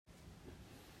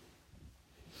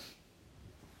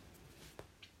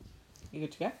You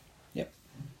good to go? Yep.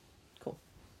 Cool.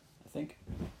 I think.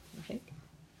 You think?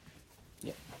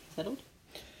 Yep. Settled?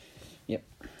 Yep.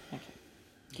 Okay.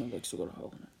 My leg's still got a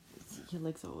hole in it. Your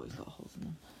legs have always got holes in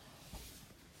them.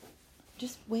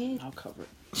 Just wear... I'll cover it.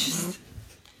 Just...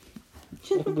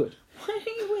 All good. Why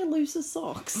don't you wear looser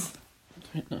socks?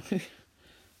 I don't know.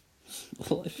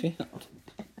 All I found.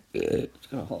 It's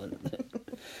got a hole in it there.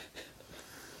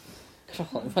 Got a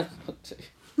hole in my sock too.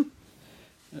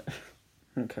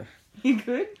 Okay. You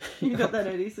good? You got that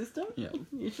OD system? Yeah.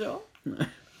 You sure? No.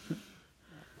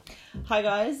 Hi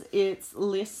guys, it's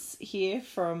Liz here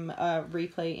from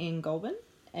Replay in Goulburn,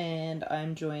 and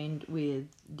I'm joined with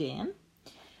Dan.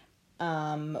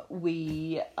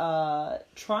 We are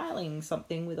trialling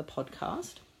something with a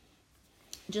podcast.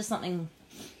 Just something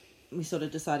we sort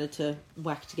of decided to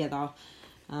whack together,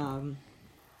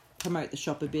 promote the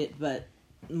shop a bit, but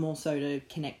more so to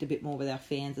connect a bit more with our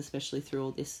fans, especially through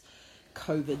all this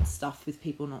COVID stuff with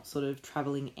people not sort of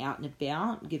travelling out and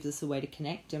about. It gives us a way to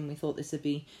connect, and we thought this would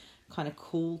be kind of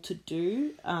cool to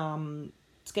do.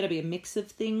 It's going to be a mix of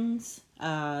things,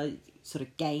 sort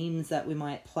of games that we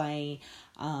might play,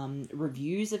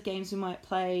 reviews of games we might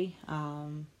play,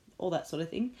 all that sort of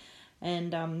thing.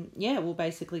 And we'll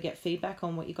basically get feedback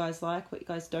on what you guys like, what you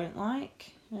guys don't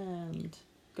like, and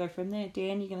go from there.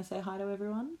 Dan, you going to say hi to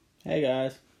everyone? Hey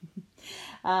guys.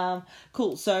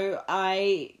 Cool. So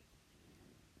I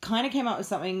kind of came up with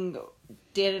something.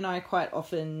 Dan and I quite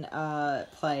often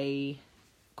play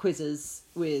quizzes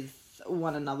with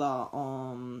one another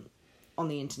on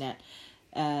the internet,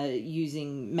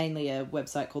 using mainly a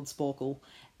website called Sporkle,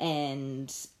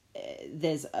 and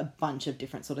there's a bunch of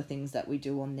different sort of things that we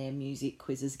do on there: music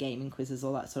quizzes, gaming quizzes,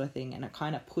 all that sort of thing. And it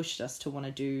kind of pushed us to want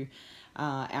to do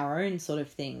our own sort of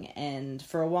thing. And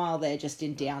for a while there, just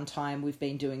in downtime, we've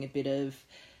been doing a bit of,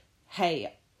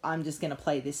 hey, I'm just going to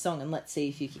play this song and let's see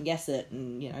if you can guess it.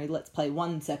 And, you know, let's play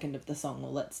 1 second of the song, or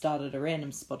let's start at a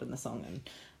random spot in the song and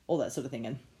all that sort of thing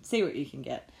and see what you can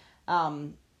get.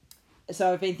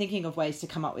 So I've been thinking of ways to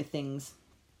come up with things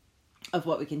of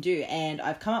what we can do. And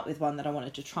I've come up with one that I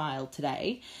wanted to trial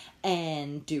today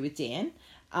and do with Dan.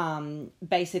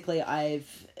 Basically,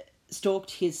 I've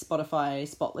stalked his Spotify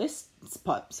Spotify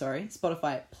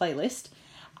playlist.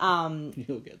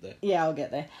 You'll get there. Yeah, I'll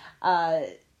get there.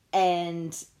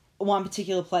 And one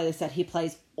particular playlist that he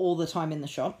plays all the time in the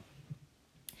shop,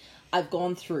 I've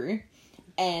gone through,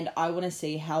 and I want to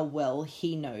see how well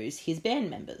he knows his band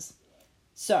members.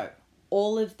 So,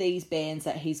 all of these bands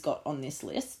that he's got on this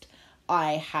list,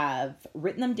 I have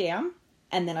written them down,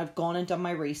 and then I've gone and done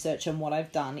my research, and what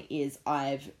I've done is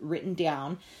I've written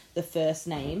down the first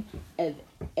name of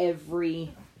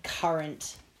every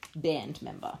current band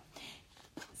member.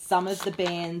 Some of the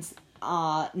bands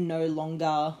are no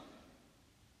longer...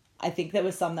 I think there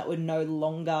were some that were no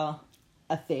longer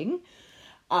a thing,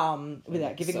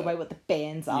 without giving away what the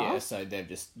bands are. Yeah, so they've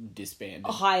just disbanded.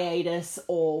 Hiatus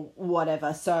or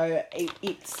whatever. So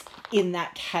it's, in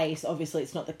that case, obviously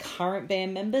it's not the current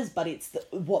band members, but it's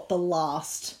what the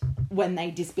last, when they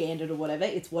disbanded or whatever,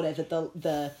 it's whatever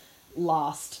the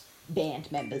last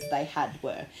band members they had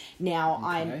were. Now, okay.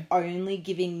 I'm only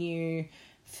giving you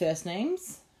first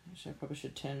names. Actually, I probably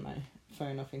should turn my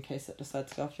phone off in case it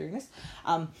decides to go off during this.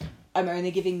 I'm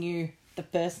only giving you the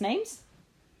first names.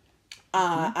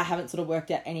 I haven't sort of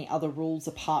worked out any other rules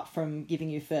apart from giving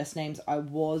you first names. I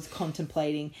was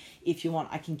contemplating, if you want,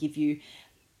 I can give you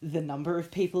the number of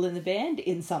people in the band.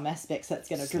 In some aspects, that's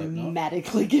going to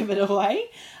dramatically give it away.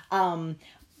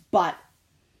 But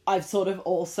I've sort of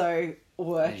also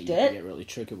worked you it. You get really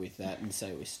tricky with that and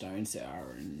say with Stone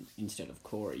Sour, and instead of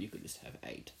Corey, you could just have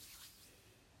 8.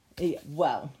 Yeah,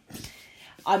 well,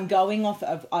 I'm going off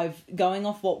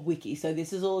what Wiki. So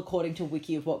this is all according to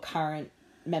Wiki of what current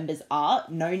members are.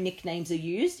 No nicknames are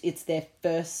used. It's their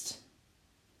first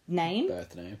name.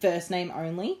 Birth name. First name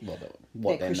only.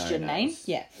 What their Christian name. As.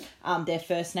 Yeah. Their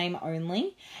first name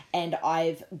only. And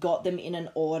I've got them in an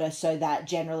order so that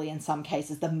generally in some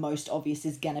cases the most obvious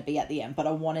is going to be at the end. But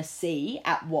I want to see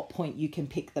at what point you can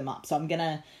pick them up. So I'm going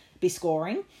to be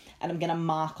scoring and I'm going to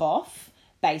mark off.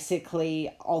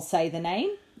 Basically, I'll say the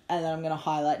name and then I'm going to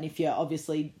highlight. And if you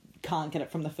obviously can't get it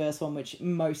from the first one, which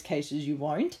most cases you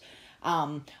won't,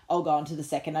 I'll go on to the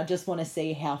second. I just want to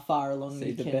see how far along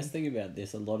you can. The best thing about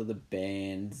this, a lot of the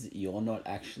bands, you're not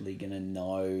actually going to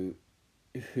know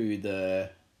who the...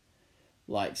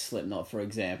 Like Slipknot, for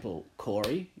example,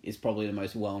 Corey is probably the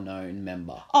most well-known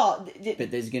member. Oh, but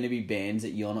there's going to be bands that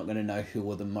you're not going to know who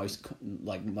are the most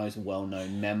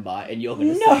well-known member, and you're going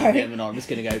to say them, and I'm just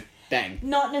going to go bang.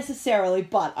 Not necessarily,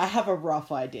 but I have a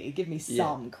rough idea. Give me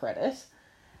some credit.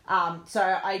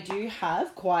 So I do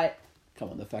have quite Come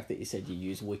on, the fact that you said you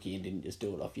use Wiki and didn't just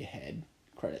do it off your head,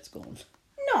 credit's gone.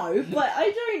 No, but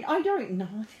I don't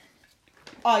know.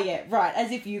 Oh yeah, right.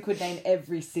 As if you could name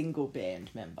every single band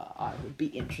member. I would be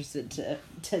interested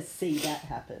to see that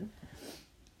happen.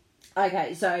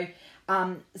 Okay, so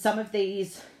some of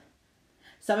these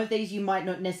you might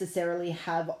not necessarily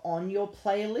have on your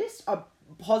playlist. A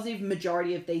positive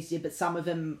majority of these did, but some of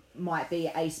them might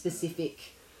be a specific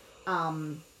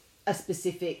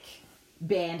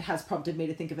band has prompted me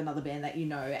to think of another band that you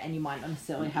know, and you might not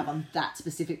necessarily have on that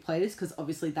specific playlist, because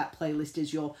obviously that playlist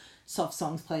is your soft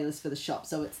songs playlist for the shop.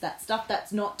 So it's that stuff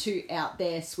that's not too out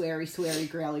there, sweary,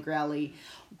 growly,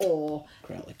 or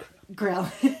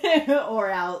growly,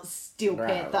 or our Steel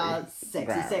Panther,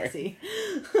 sexy.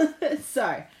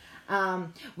 So,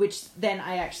 which then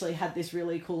I actually had this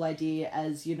really cool idea,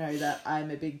 as you know that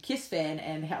I'm a big Kiss fan,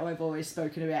 and how I've always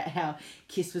spoken about how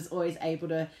Kiss was always able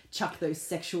to chuck those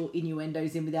sexual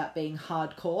innuendos in without being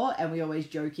hardcore, and we always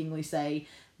jokingly say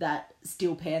that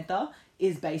Steel Panther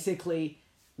is basically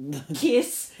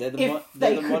Kiss. they're the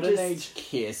modern age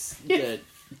Kiss that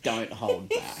don't hold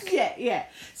back. Yeah.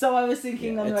 So I was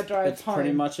thinking on my drive home.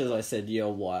 Pretty much as I said a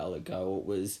while ago, it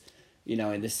was, you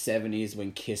know, in the 70s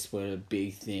when Kiss were a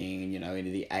big thing, and, you know, into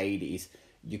the 80s,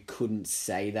 you couldn't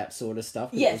say that sort of stuff.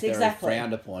 Yes, it was exactly. very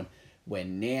frowned upon.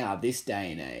 When now, this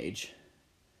day and age,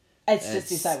 it's just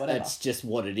you say whatever. It's just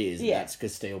what it is. Yeah. That's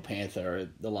because Steel Panther,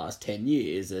 the last 10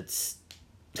 years, it's...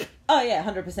 Oh, yeah,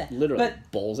 100%. Literally,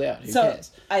 balls out. Who so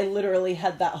cares? I literally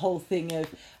had that whole thing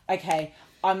of, okay,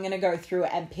 I'm going to go through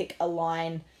and pick a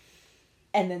line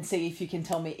and then see if you can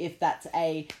tell me if that's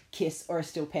a Kiss or a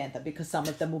Steel Panther, because some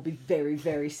of them will be very,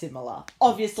 very similar.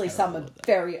 Obviously, some are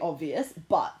very obvious,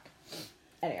 but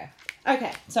anyway.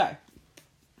 Okay, so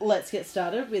let's get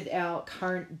started with our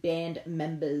current band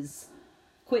members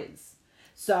quiz.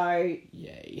 So,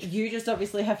 Yay. you just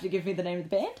obviously have to give me the name of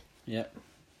the band. Yep.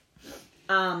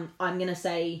 I'm going to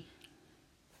say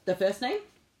the first name.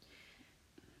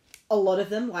 A lot of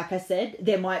them, like I said,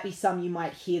 there might be some you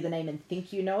might hear the name and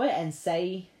think you know it and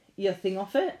say your thing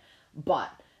off it, but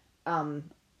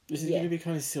this is going to be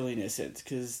kind of silly in a sense,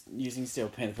 because using Steel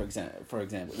Panther, for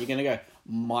example, you're going to go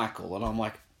Michael, and I'm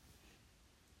like,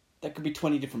 that could be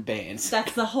 20 different bands.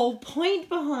 That's the whole point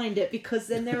behind it, because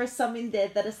then there are some in there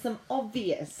that are some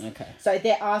obvious. Okay. So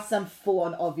there are some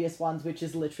full-on obvious ones, which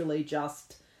is literally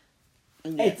just...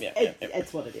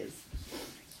 It's what it is.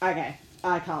 Okay.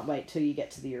 I can't wait till you get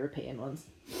to the European ones.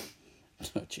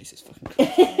 Oh, Jesus fucking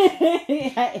Christ.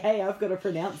 hey, I've got to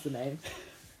pronounce the name.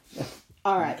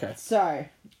 Alright, Okay. So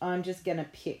I'm just going to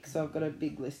pick. So I've got a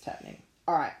big list happening.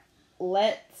 Alright,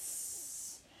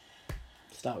 let's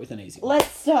Start with an easy one.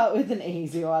 Let's start with an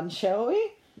easy one, shall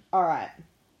we? Alright.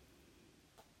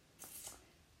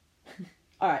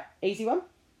 Alright, easy one.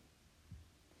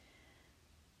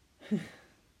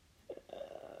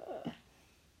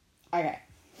 Okay.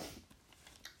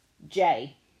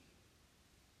 J.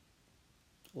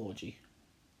 Orgy.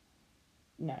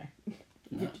 No.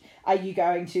 No. Are you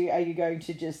going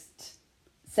to just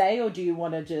say, or do you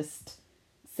want to just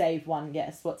save one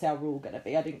guess? What's our rule going to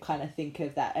be? I didn't kind of think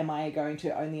of that. Am I going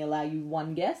to only allow you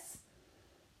one guess?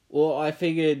 Well, I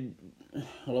figured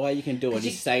the way you can do it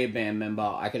is say a band member,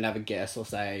 I can have a guess, or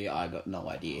say I got no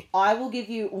idea. I will give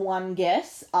you one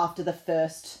guess after the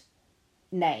first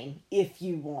name, if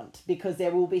you want, because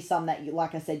there will be some that, you,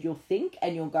 like I said, you'll think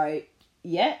and you'll go,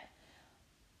 yeah,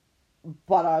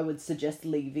 but I would suggest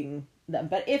leaving them.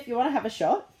 But if you want to have a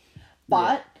shot,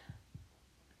 but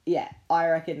yeah, I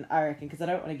reckon, because I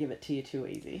don't want to give it to you too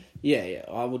easy. Yeah,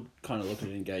 I would kind of look at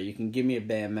it and go, you can give me a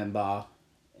band member,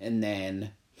 and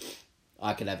then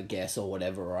I could have a guess or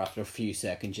whatever, or after a few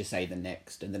seconds you say the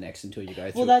next and the next until you go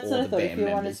through Well, that's all what I the thought. band If you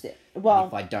members. wanted to, well, And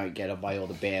if I don't get it by all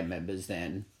the band members,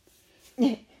 then...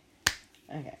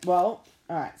 Okay, well,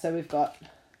 alright, so we've got...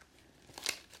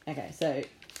 Okay, so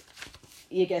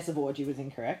your guess of orgy was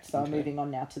incorrect, so I'm moving on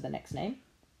now to the next name.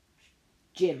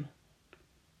 Jim.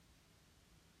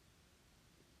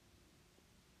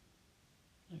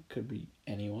 It could be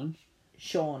anyone.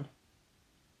 Sean.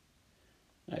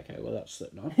 Okay, well that's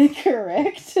Slipknot.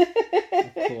 Correct.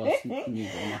 Of course, New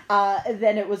Drummer.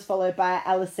 Then it was followed by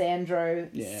Alessandro,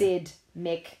 Sid,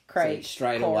 Mick, Craig, So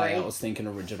straight Corey. away I was thinking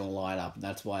original lineup, and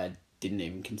that's why I didn't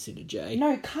even consider Jay.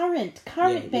 No, current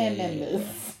band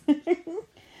members. Yeah.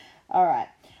 Alright.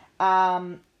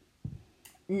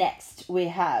 Next we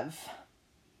have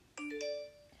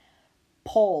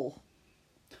Paul,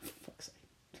 For fuck's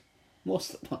sake. More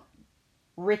Slipknot.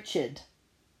 Richard,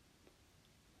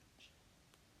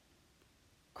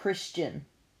 Christian,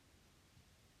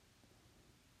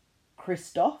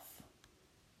 Christoph,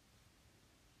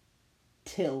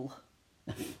 Till.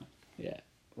 Yeah,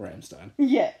 Rammstein.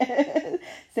 Yeah.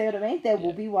 See what I mean? There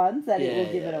will be ones that it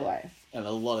will give it yeah. away. And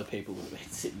a lot of people would have been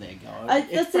sitting there going,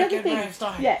 That's it's the other freaking thing.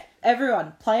 Rammstein. Yeah,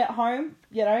 everyone, play at home.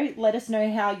 You know, let us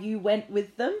know how you went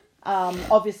with them.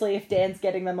 Obviously, if Dan's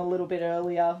getting them a little bit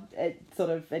earlier, it sort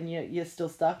of, and you're still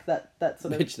stuck, that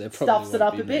sort of Which there probably stuffs it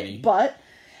won't up a be bit. many. But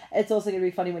it's also going to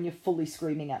be funny when you're fully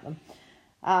screaming at them.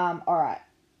 All right.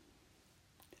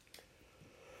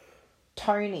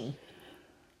 Tony.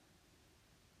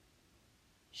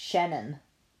 Shannon.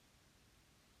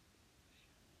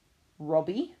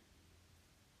 Robbie.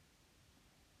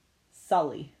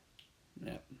 Sully.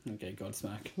 Yep. Okay,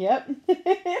 Godsmack. Yep.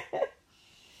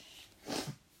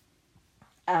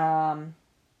 Oh,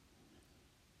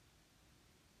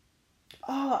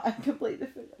 I completely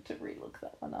forgot to relook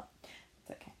that one up.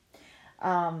 It's okay.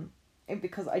 And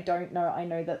because I don't know, I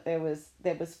know that there was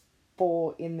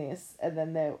 4 in this, and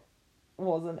then there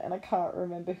wasn't, and I can't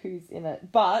remember who's in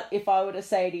it. But if I were to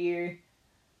say to you,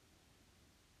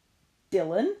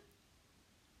 Dylan,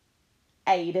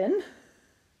 Aiden,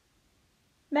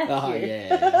 Matthew. Oh,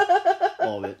 yeah.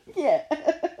 Orbit. Yeah.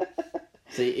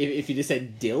 See, if you just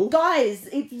said Dill, Guys,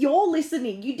 if you're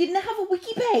listening, you didn't have a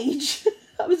wiki page.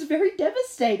 I was very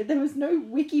devastated. There was no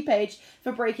wiki page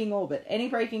for Breaking Orbit. Any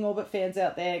Breaking Orbit fans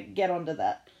out there, get onto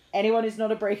that. Anyone who's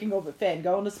not a Breaking Orbit fan,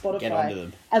 go onto Spotify Get onto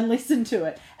them. and listen to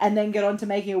it. And then get on to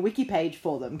making a wiki page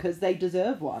for them, because they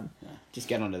deserve one. just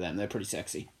get onto them. They're pretty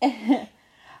sexy.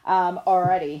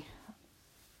 Alrighty.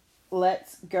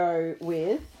 Let's go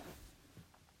with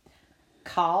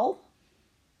Carl,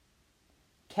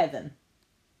 Kevin.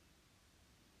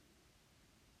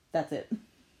 That's it.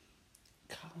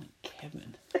 Carl and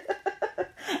Kevin.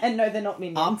 And no, they're not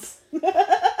minions. And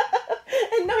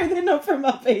no, they're not from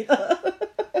Up either.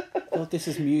 Well, this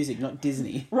is music, not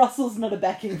Disney. Russell's not a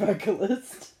backing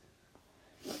vocalist.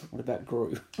 What about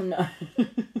Gru? No.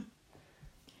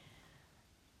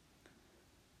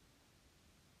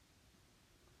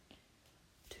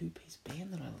 Two-piece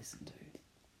band that I listen to.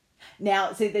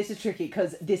 Now, see, this is tricky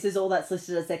because this is all that's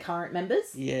listed as their current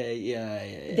members.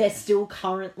 Yeah. They're still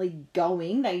currently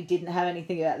going. They didn't have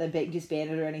anything about them being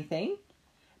disbanded or anything.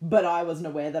 But I wasn't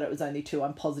aware that it was only 2.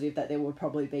 I'm positive that there will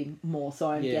probably be more. So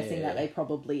I'm guessing that they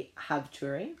probably have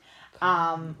touring.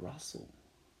 Russell.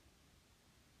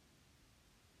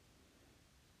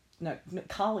 No,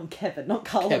 Carl and Kevin, not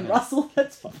Carl Kevin. and Russell.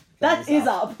 That That is is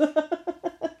up.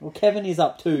 Well, Kevin is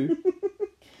up too.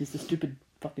 He's the stupid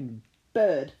fucking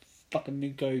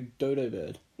Nico Dodo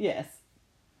bird. Yes.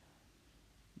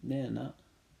 Yeah, no.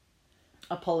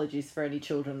 Apologies for any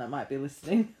children that might be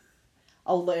listening.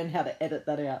 I'll learn how to edit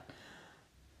that out.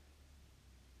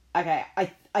 Okay,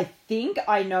 I think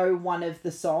I know one of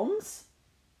the songs.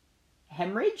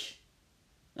 Hemorrhage?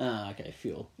 Ah, okay,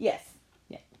 Fuel. Yes.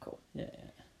 Yeah, cool. Yeah.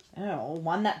 Oh,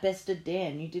 one that bested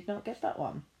Dan. You did not get that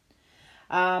one.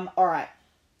 Alright.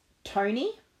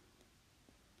 Tony.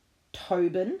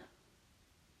 Tobin.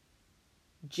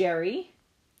 Jerry.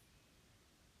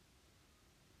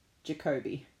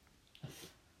 Jacoby.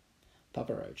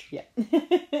 Papa Roach. Yeah.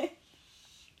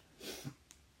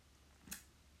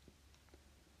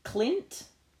 Clint.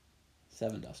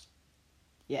 Seven Dust.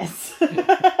 Yes.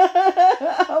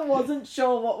 I wasn't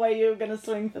sure what way you were going to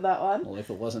swing for that one. Well, if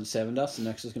it wasn't Seven Dust, the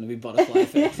next was going to be Butterfly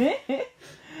Effect.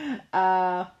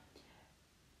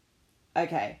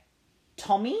 Okay.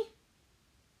 Tommy.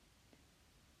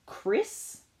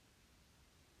 Chris.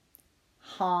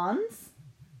 Hans.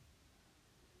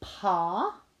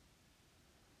 Pa.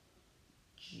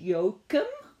 Joachim.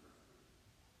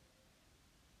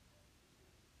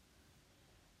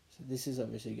 So this is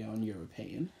obviously going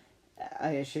European.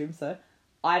 I assume so.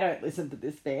 I don't listen to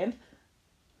this band.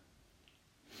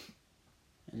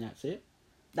 And that's it?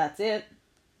 That's it.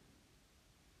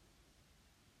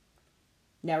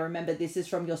 Now remember, this is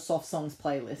from your soft songs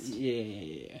playlist.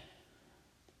 Yeah.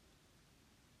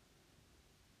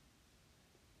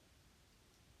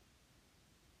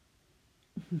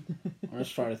 I'm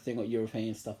just trying to think what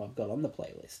European stuff I've got on the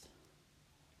playlist.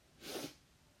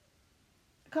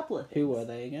 A couple of things. Who were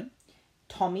they again?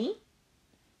 Tommy,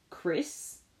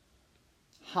 Chris,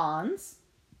 Hans,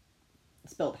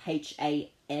 spelled Hannes,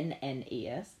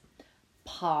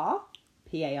 Pa,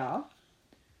 P-A-R,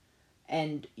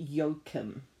 and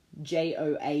Joachim,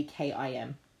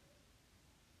 Joakim.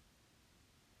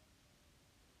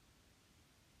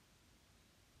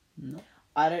 No.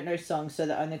 I don't know songs, so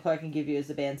the only clue I can give you is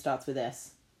the band starts with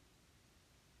S.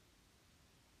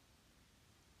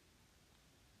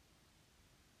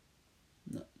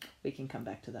 No. We can come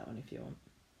back to that one if you want.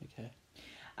 Okay.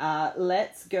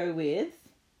 Let's go with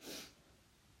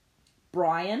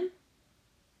Brian,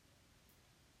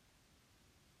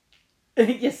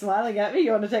 You're smiling at me.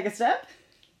 You want to take a stab?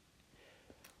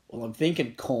 Well, I'm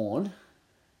thinking corn.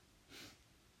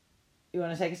 You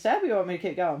want to take a stab or you want me to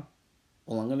keep going?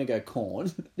 Well, I'm going to go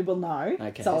corn. Well, no.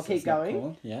 Okay. So I'll keep it's not going.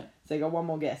 corn. Yeah. So you got one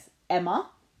more guess. Emma.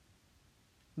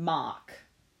 Mark.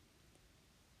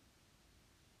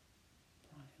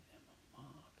 Brian, Emma,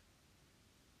 Mark.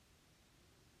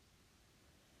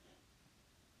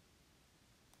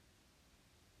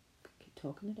 Keep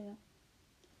talking it out.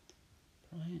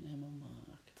 Brian, Emma,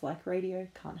 Mark. It's like radio.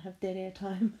 Can't have dead air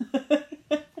time.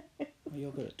 Oh,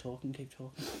 you're good at talking. Keep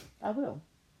talking. I will.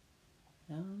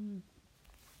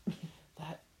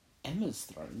 That Emma's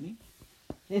thrown me.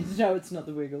 No, it's not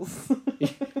the Wiggles.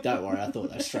 Don't worry, I thought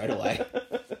that straight away.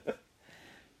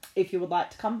 If you would like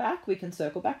to come back, we can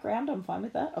circle back round. I'm fine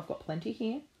with that. I've got plenty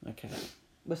here. Okay.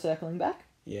 We're circling back.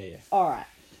 Yeah. All right.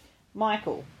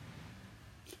 Michael.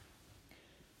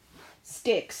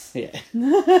 Sticks. Yeah.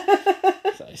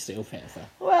 So, Steel Panther.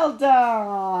 Well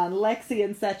done. Lexi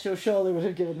and Satchel surely would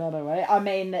have given that away. I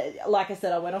mean, like I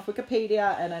said, I went off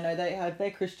Wikipedia and I know they have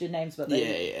their Christian names, but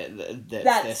they... Yeah.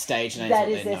 That's their stage names, that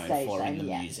what is they're their known stage for name, in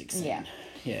the yeah. music scene. Yeah.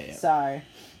 Yeah. So,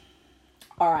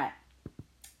 all right.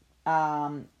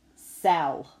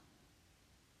 Sal.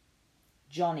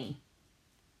 Johnny.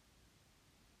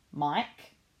 Mike.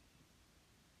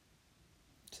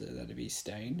 So that'd be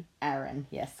Stained. Aaron.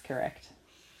 Yes, correct.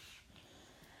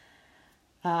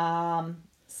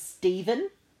 Stephen.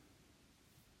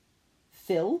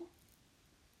 Phil.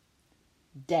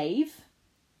 Dave.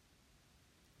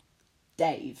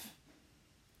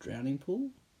 Drowning Pool?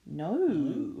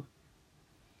 No.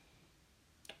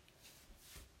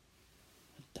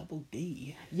 Double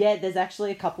D. Yeah, there's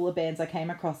actually a couple of bands I came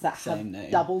across that Same have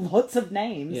name. double lots of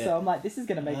names. Yeah. So I'm like, this is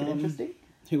going to make it interesting.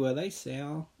 Who are they?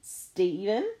 Sal?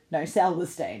 Stephen. No, Sal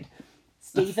was Stained.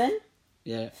 Stephen.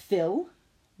 Yeah. Phil.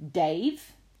 Dave.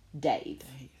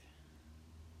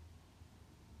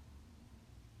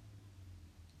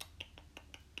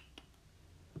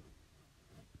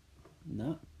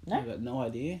 No. No? I've got no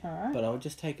idea. Alright. But I'll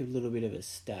just take a little bit of a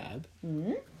stab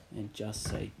Mm-hmm. and just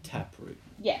say Taproot.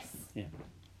 Yes. Yeah.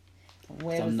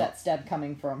 Where So was I'm that not- stab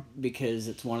coming from? Because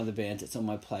it's one of the bands that's on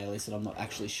my playlist and I'm not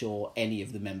actually sure any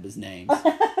of the members' names.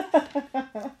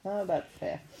 Oh, that's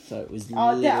fair. So it was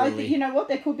Oh, literally... you know what?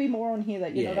 There could be more on here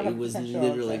that you're yeah, not 100% it was sure.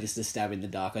 literally of, so. just a stab in the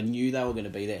dark. I knew they were going to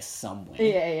be there somewhere.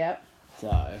 Yeah.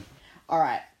 So, All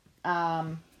right.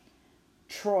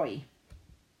 Troy.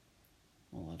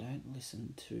 well, I don't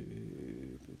listen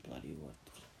to bloody what.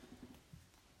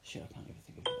 Shit, I can't even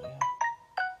think of who they are.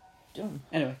 Done.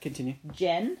 Anyway, continue.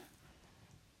 Jen.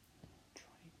 Troy,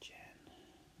 Jen.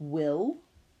 Will.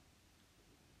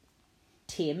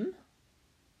 Tim.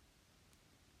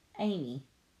 Amy.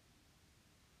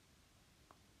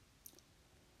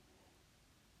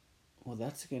 Well,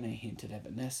 that's going to hint at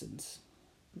Evanescence.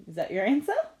 Is that your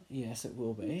answer? Yes, it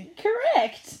will be.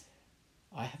 Correct.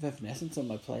 I have Evanescence on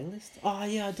my playlist. Oh,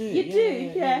 yeah, I do. You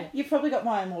do, yeah. You've probably got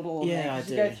My Immortal on Yeah, there. I 'cause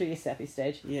you do. go through your sappy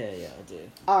stage. Yeah, I do.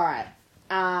 All right.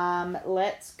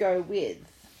 Let's go with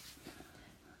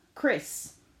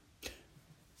Chris,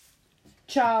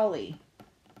 Charlie,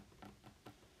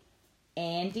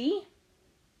 Andy,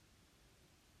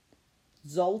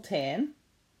 Zoltan,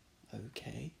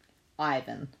 Okay.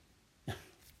 Ivan.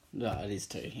 No, it is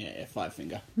two. Yeah, Five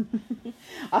Finger.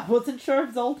 I wasn't sure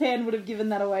if Zoltan would have given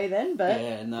that away then, but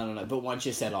Yeah, no. But once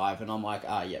you said Ivan, I'm like,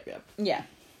 yep. yeah.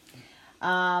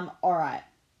 All right.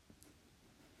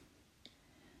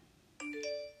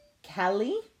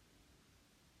 Callie,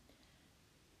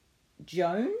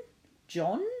 John,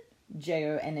 Jonne,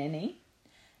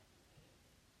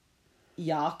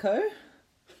 Yarko,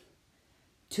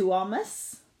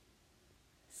 Tuomas,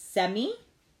 Samuli.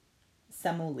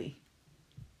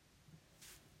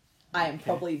 I am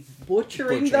probably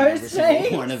butchering those every single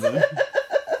names. one of them.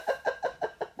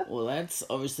 Well, that's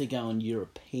obviously going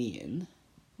European.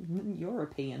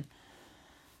 European.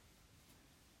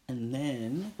 And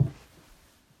then...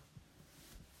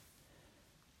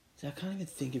 See, I can't even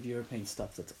think of European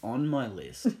stuff that's on my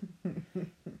list.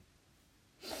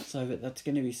 So but that's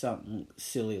going to be something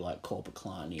silly like Corporate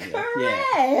Klein. Yeah.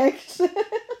 Correct.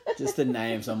 Just the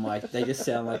names, I'm like, they just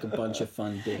sound like a bunch of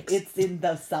fun dicks. It's in the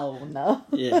sauna.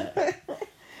 Yeah.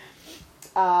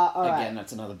 All right. Again,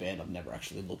 that's another band I've never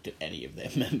actually looked at any of their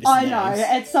members' I names. know,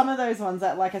 and some of those ones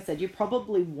that, like I said, you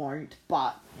probably won't,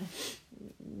 but you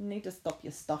need to stop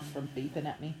your stuff from beeping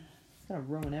at me. It's going to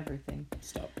ruin everything.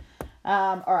 Stop.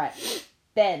 All right.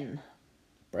 Ben.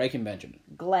 Breaking Benjamin.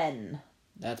 Glenn.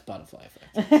 That's Butterfly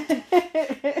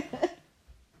Effect.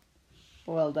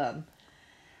 Well done.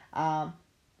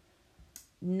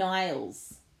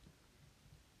 Niles.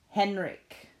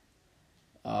 Henrik.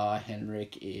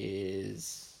 Henrik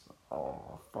is...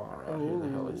 Oh, far out. Who the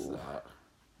hell is that?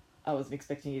 I wasn't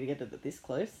expecting you to get it this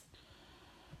close.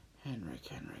 Henrik.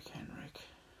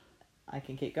 I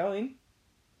can keep going.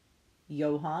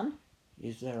 Johan.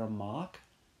 Is there a Mark?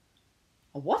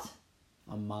 A what?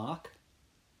 A Mark?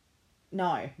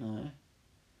 No. No.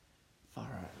 Far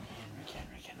out.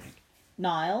 Henrik.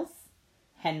 Niles.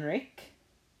 Henrik.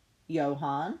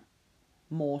 Johan.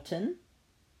 Morton.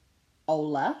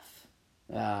 Olaf.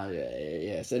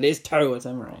 Yes, it is Towards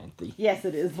Amaranth. Yes,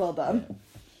 it is. Well done. Yeah.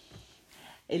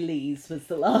 Elise was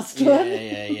the last one.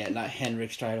 Yeah. No,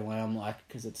 Henrik straight away. I'm like,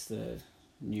 because it's the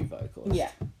new vocalist.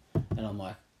 Yeah. And I'm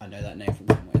like, I know that name from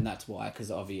somewhere, and that's why.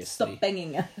 Because obviously, Stop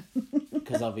banging her.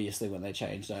 because obviously, when they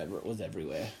changed over, it was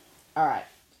everywhere. All right.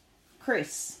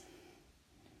 Chris.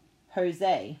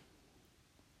 Jose.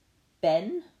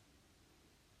 Ben.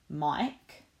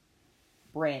 Mike.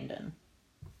 Brandon.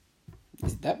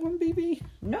 Is that one BB?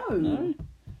 No. No.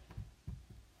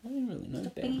 I didn't really know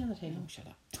Stop Ben. banging on the table. Oh, shut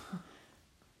up.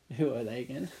 Who are they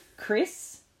again?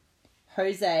 Chris.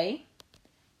 Jose.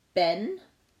 Ben.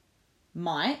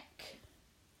 Mike.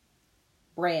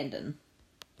 Brandon.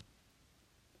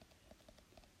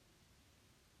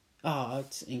 Oh,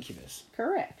 it's Incubus.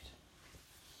 Correct.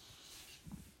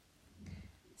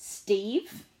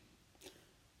 Steve.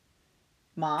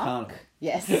 Mark. Carnival.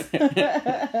 Yes.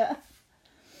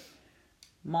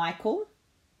 Michael.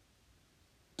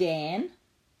 Dan.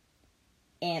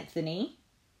 Anthony.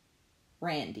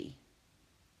 Randy.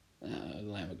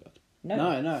 Lamb of God.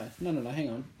 No. No, hang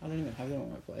on. I don't even have them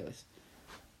on my playlist.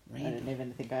 I don't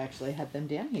even think I actually had them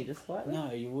down here just slightly.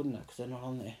 No, you wouldn't have, because they're not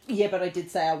on there. Yeah, but I did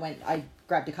say I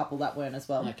grabbed a couple that weren't as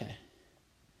well. Okay.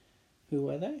 Who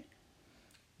were they?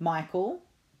 Michael,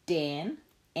 Dan,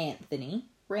 Anthony,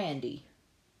 Randy.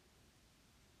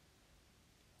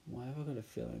 Why have I got a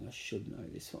feeling I should know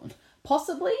this one?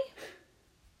 Possibly.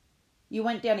 You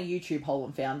went down a YouTube hole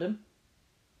and found them.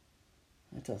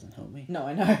 That doesn't help me. No,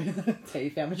 I know. That's how you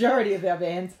found majority of our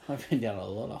bands. I've been down a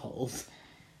lot of holes.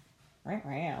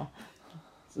 Wow.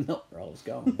 It's not where I was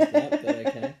going with that, but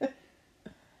okay.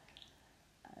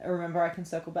 Remember, I can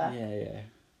circle back. Yeah.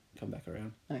 Come back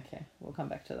around. Okay, we'll come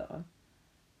back to that one.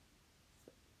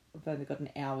 I've only got an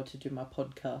hour to do my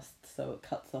podcast, so it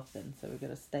cuts off then. So we've got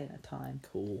to stay in a time.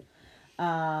 Cool.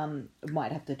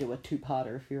 Might have to do a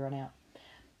two-parter if you run out.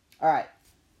 All right,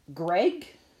 Greg.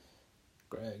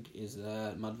 Greg, is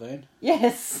that Mudvayne?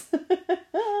 Yes.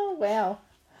 Wow.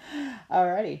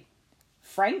 Alrighty.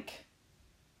 Frank.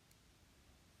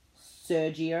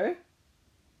 Sergio.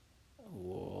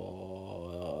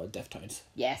 Whoa, Deftones.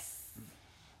 Yes.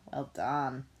 Well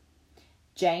done.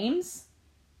 James.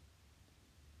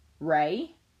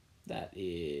 Ray. That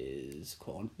is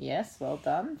Korn. Yes, well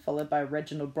done. Followed by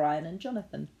Reginald, Brian, and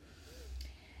Jonathan.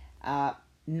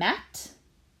 Matt.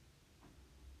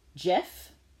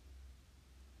 Jeff.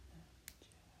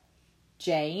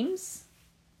 James.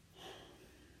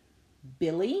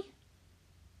 Billy.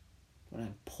 I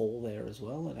had Paul there as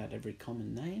well. It had every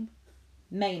common name.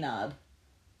 Maynard.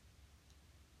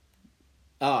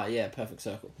 Ah, yeah, Perfect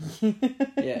Circle.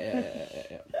 Yeah.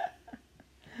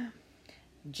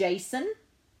 Jason.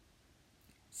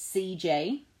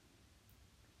 CJ.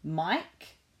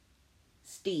 Mike.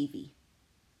 Stevie.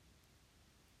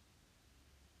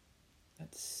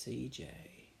 That's CJ.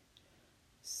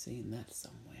 Seen that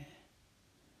somewhere.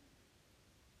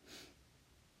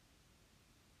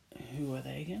 Who are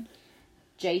they again?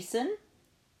 Jason.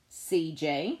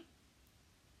 CJ.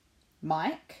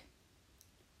 Mike.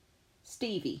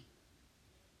 Stevie.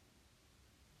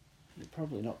 You're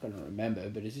probably not going to remember,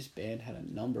 but has this band had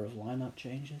a number of lineup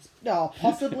changes? Oh,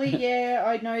 possibly, yeah.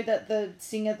 I know that the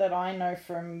singer that I know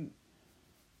from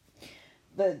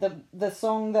the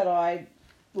song that I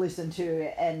listened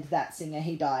to and that singer,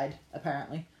 he died,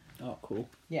 apparently. Oh, cool.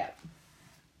 Yeah.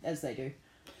 As they do.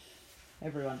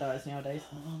 Everyone dies nowadays.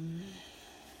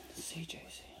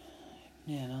 CJC.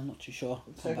 Yeah, no, I'm not too sure.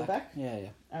 Circle back? Yeah.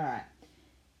 Alright.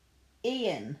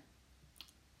 Ian.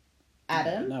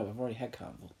 Adam. No, we've already had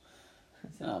Carnival.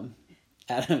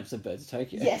 Adam's the Birds of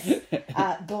Tokyo. Yes.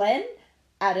 Glenn,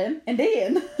 Adam, and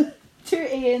Ian. 2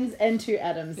 Ians and 2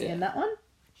 Adams in that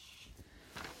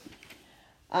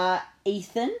one.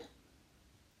 Ethan.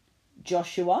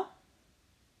 Joshua.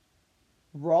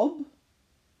 Rob.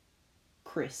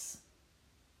 Chris.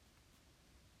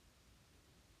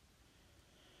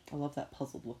 I love that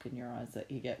puzzled look in your eyes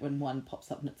that you get when one pops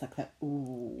up and it's like that,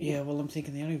 ooh. Yeah, well, I'm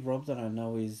thinking the only Rob that I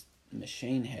know is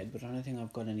Machine Head, but I don't think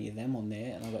I've got any of them on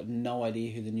there, and I've got no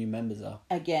idea who the new members are.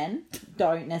 Again,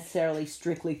 don't necessarily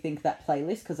strictly think that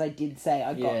playlist, because I did say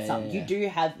I got some. Yeah. You do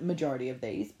have majority of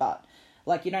these, but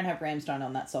Like, you don't have Rammstein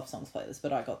on that soft songs playlist,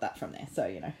 but I got that from there, so,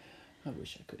 you know. I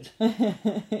wish I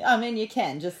could. I mean, you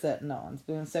can, just certain ones.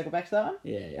 We want to circle back to that one?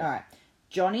 Yeah, yeah. Alright.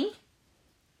 Johnny,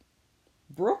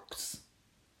 Brooks,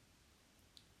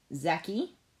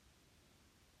 Zachy,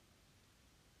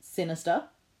 Sinister,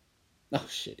 Oh,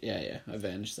 shit. Yeah.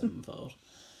 Avenged Sevenfold.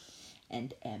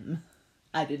 and M.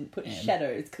 I didn't put M.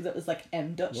 Shadows because it was like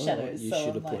M. Shadows. You so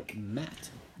should I'm have like, put Matt.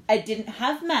 I didn't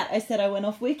have Matt. I said I went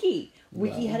off Wiki.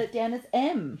 Wiki Well. had it down as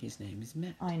M. His name is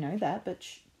Matt. I know that,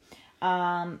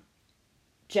 but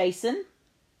Jason,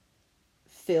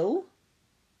 Phil,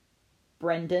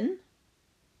 Brendan,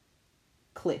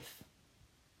 Cliff.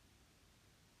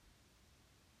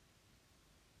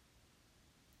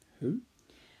 Who?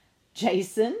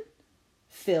 Jason,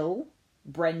 Phil,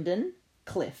 Brendan,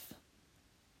 Cliff.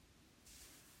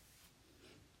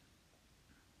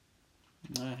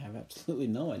 I have absolutely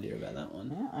no idea about that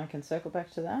one. Yeah, I can circle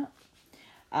back to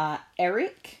that.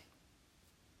 Eric,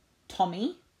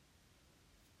 Tommy,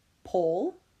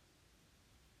 Paul,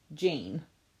 Jean.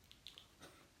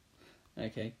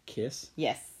 Okay, Kiss.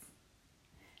 Yes.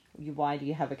 Why do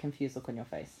you have a confused look on your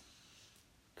face?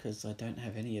 Because I don't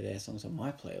have any of their songs on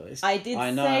my playlist. I did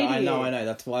I know, say to I know. you.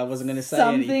 That's why I wasn't going to say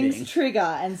Some anything. things trigger,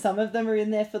 and some of them are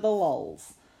in there for the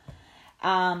lols.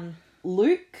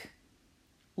 Luke,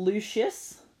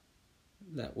 Lucius.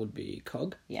 That would be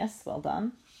Cog. Yes, well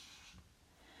done.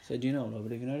 So do you know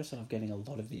what? Have you noticed that I'm getting a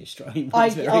lot of the Australian Oh,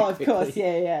 ones very of quickly? course,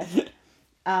 yeah.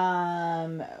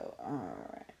 All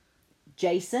right.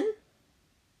 Jason,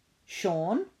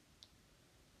 Sean,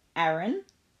 Aaron,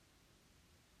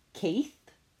 Keith.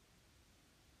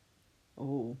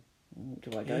 Oh,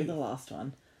 do I go the last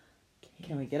one?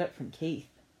 Can we get it from Keith?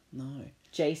 No.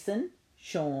 Jason,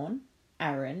 Sean,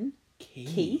 Aaron,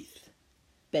 Keith,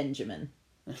 Benjamin.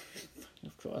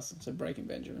 Of course. So Breaking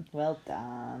Benjamin. Well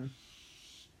done.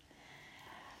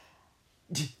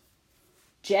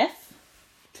 Jeff,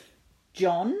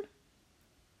 John,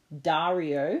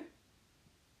 Dario,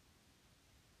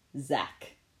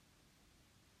 Zach.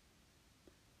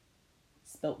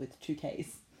 Spelt with 2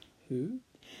 Ks. Who?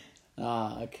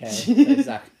 Ah, okay.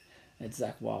 It's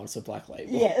Zach Wild. It's a Black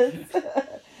Label. Yes.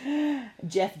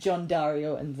 Jeff, John,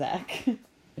 Dario, and Zach.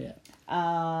 Yeah.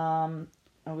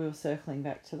 We were circling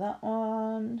back to that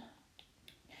one.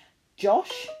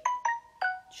 Josh.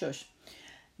 Shush.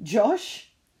 Josh.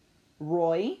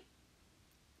 Roy.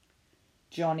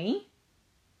 Johnny.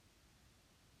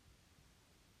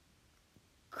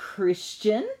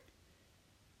 Christian.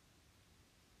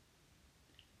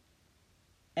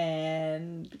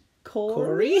 And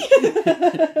Corey.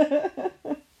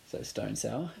 So Stone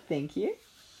Sour. Thank you.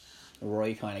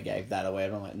 Roy kind of gave that away,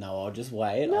 and I'm like, no, I'll just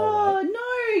wait. No, I'll wait.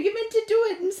 no, you meant to do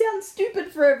it and sound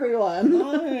stupid for everyone.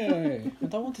 No, I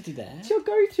don't want to do that. It's your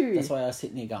go-to. That's why I was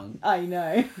sitting here going, I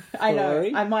know. I know.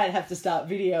 Corey? I might have to start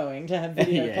videoing to have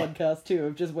video Yeah. podcast too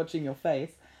of just watching your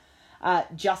face.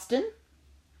 Justin.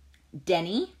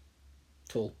 Denny.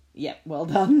 cool. Yep, well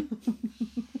done.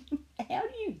 How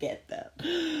do you get that?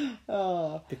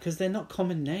 Oh. Because they're not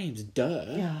common names, duh.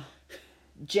 Yeah.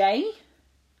 Jay.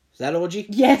 Is that Orgy?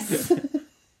 Yes.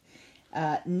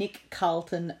 Nick,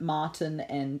 Carlton, Martin,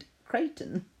 and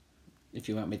Creighton. If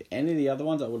you went with any of the other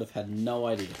ones, I would have had no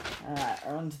idea. Alright,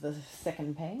 we're on to the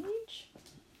second page.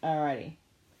 Alrighty.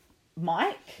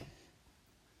 Mike.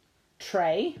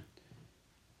 Trey.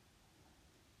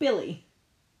 Billy.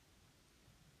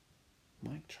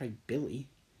 Mike, Trey, Billy.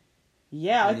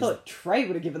 Yeah, I That is- thought Trey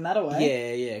would have given that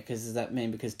away. Yeah, because does that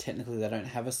mean because technically they don't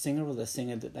have a singer, or the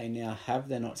singer that they now have,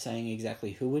 they're not saying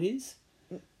exactly who it is?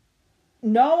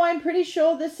 No, I'm pretty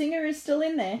sure the singer is still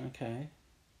in there. Okay.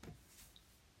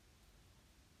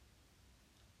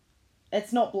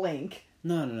 It's not Blink.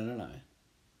 No.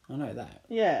 I know that.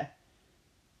 Yeah.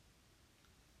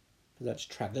 But that's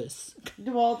Travis.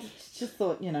 Well, just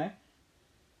thought, you know.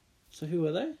 So who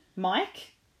are they?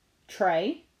 Mike,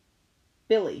 Trey,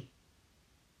 Billy.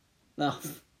 No.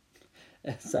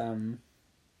 It's,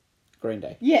 Green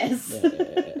Day. Yes.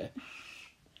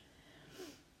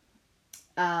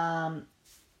 Yeah.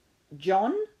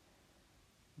 John,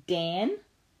 Dan,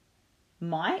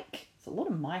 Mike. There's a lot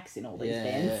of Mikes in all these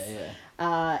bands.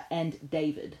 Yeah. And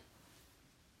David.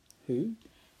 Who?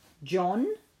 John,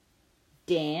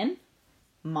 Dan,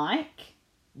 Mike,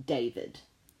 David.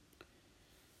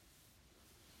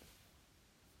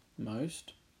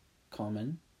 Most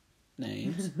common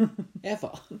names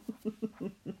ever.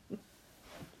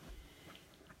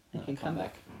 I can come come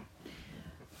back.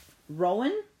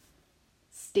 Rowan,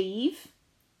 Steve,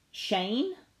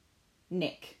 Shane,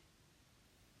 Nick.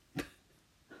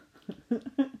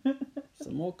 So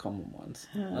Some more common ones.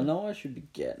 I know I should be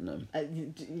getting them.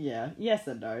 Yeah, yes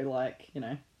and no, like, you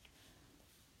know.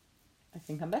 I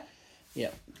can come back.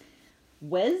 Yep.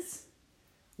 Wes.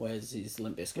 Where's his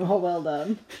Limp Bizkit? Oh, well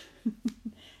done.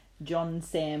 John,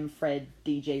 Sam, Fred,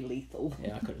 DJ Lethal.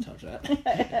 Yeah, I could have touched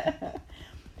that.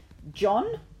 John.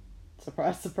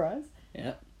 Surprise, surprise.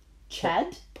 Yeah.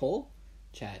 Chad. Paul?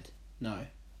 Chad. No.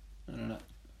 No.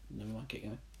 Never mind, keep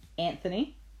going.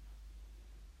 Anthony.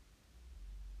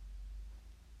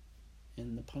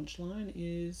 And the punchline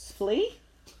is... Flea.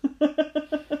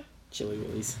 Chili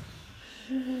Willies.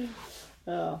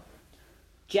 Oh.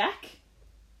 Jack.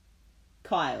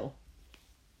 Kyle.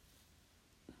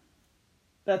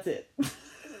 That's it.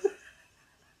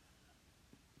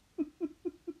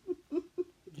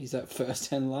 Is that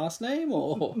first and last name,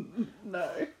 or...? No.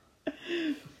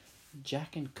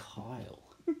 Jack and Kyle.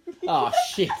 Oh,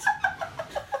 shit.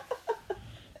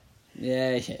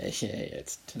 Yeah,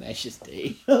 it's Tenacious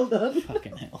D. Well done.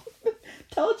 Fucking hell.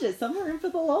 Told you, some are in for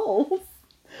the lols.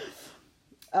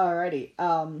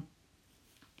 Alrighty.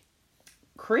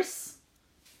 Chris.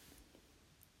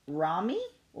 Rami.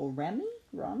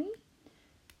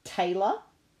 Taylor.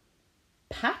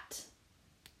 Pat.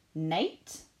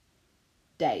 Nate.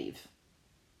 Dave.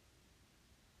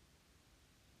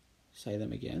 Say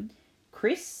them again.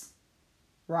 Chris.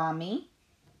 Rami.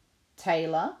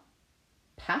 Taylor.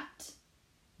 Pat.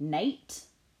 Nate.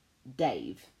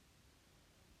 Dave.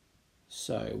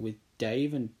 So, with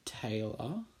Dave and Taylor,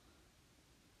 I'm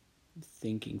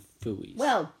thinking Fooey's.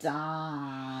 Well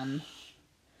done.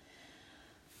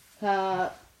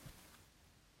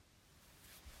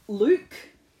 Luke.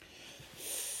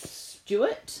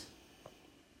 Stuart.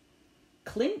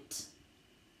 Clint.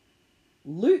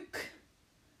 Luke.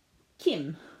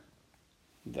 Kim.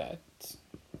 That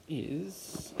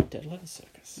is Dead Letter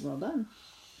Circus. Well done.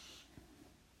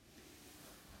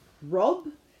 Rob.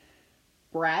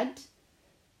 Brad.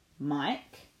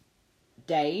 Mike.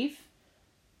 Dave.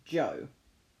 Joe.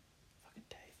 Fucking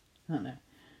Dave. Oh no.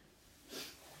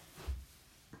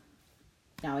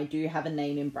 Now I do have a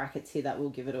name in brackets here that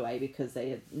will give it away because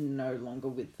they are no longer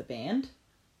with the band.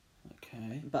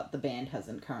 Okay. But the band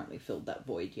hasn't currently filled that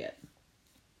void yet.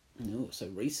 No, so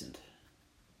recent.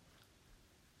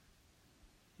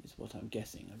 Is what I'm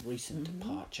guessing. A recent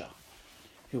departure.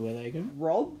 Who are they again?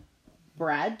 Rob,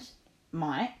 Brad,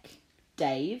 Mike,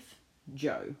 Dave,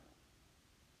 Joe.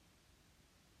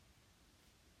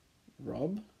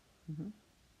 Rob,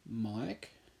 Mike,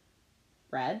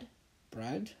 Brad,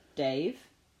 Dave,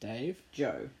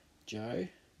 Joe. Joe,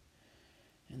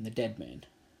 and the Dead Man.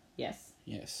 Yes.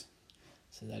 Yes.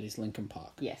 So that is Linkin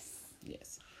Park. Yes.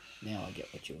 Yes. Now I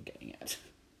get what you're getting at.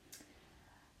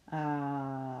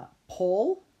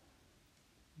 Paul,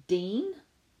 Dean,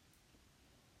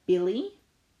 Billy,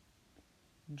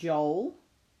 Joel,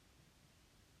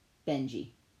 Benji.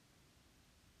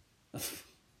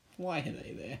 Why are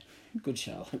they there? Good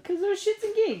Charlotte. Because there were shits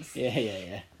and gigs.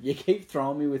 Yeah. You keep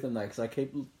throwing me with them though, because I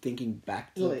keep thinking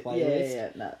back to the playlist. Yeah,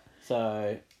 no.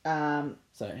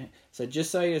 So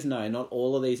just so you guys know, not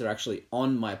all of these are actually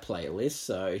on my playlist,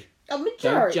 so A majority.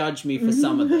 don't judge me for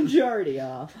some of them. Majority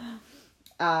are.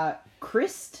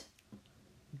 Christ,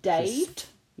 Dave. Christ.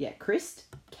 Yeah, Christ.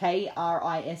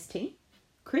 Krist.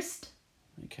 Christ,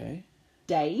 Okay.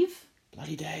 Dave,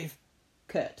 Bloody Dave.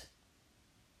 Kurt.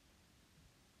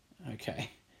 Okay.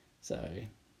 So,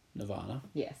 Nirvana.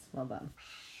 Yes, well done.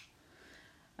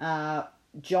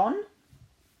 John,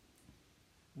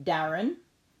 Darren,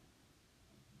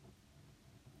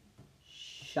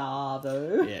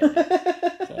 Shavo,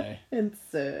 Yeah. So, and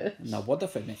Sir. now what the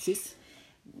fuck next is?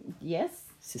 Yes.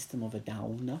 System of a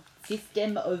Down.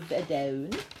 System of a Down.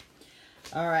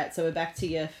 All right, so we're back to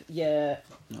your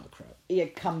Oh, crap.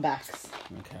 comebacks.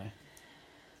 Okay.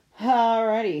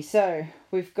 Alrighty, so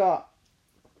we've got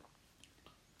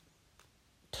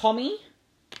Tommy,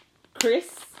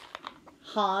 Chris,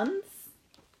 Hans,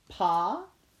 Pa,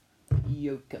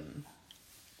 Joachim.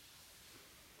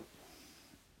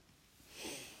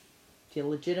 If you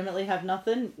legitimately have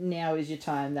nothing, now is your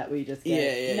time that we just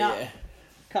get Yeah.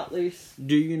 cut loose.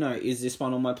 Do you know, is this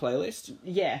one on my playlist?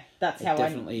 Yeah, that's It how I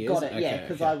definitely got is? it. Yeah, Okay,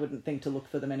 because okay. I wouldn't think to look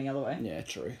for them any other way. Yeah,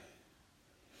 true.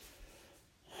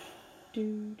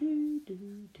 Do, do, do,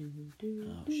 do, do,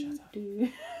 Oh, do, shut up. do.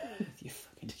 You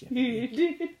fucking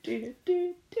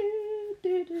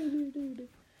Jeopardy.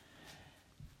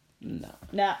 No.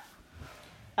 Nah,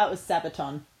 that was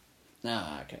Sabaton.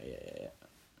 Okay, yeah.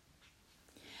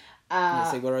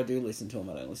 Yeah, see, Uh, where I do listen to them,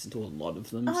 I don't listen to a lot of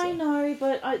them. So. I know,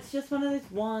 but it's just one of those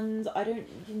ones. I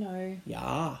don't,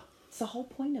 Yeah, it's the whole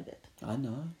point of it. I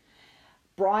know.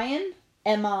 Brian,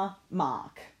 Emma,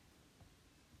 Mark.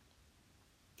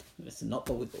 It's not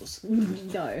the Wiggles.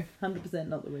 No, 100%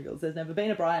 not the Wiggles. There's never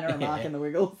been a Brian or a Mark in the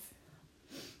Wiggles.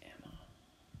 Emma.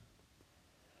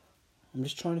 I'm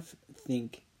just trying to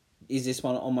think. Is this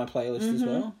one on my playlist as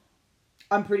well?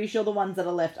 I'm pretty sure the ones that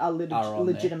are left are on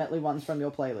legitimately ones from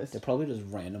your playlist. They're probably just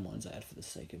random ones I add for the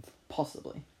sake of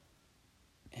Possibly.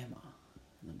 Emma.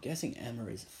 And I'm guessing Emma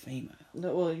is a female.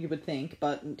 Well, you would think,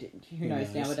 but who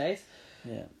knows nowadays?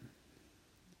 Yeah.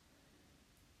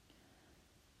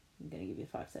 I'm going to give you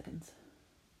 5 seconds.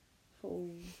 4,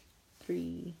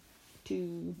 3,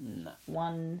 2,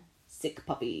 1. Sick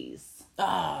puppies.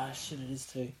 Ah, shit, it is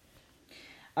too.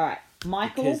 Alright,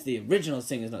 Michael. Because the original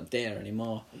singer's not there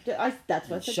anymore. That's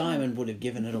what I said. Shyman would have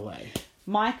given it away.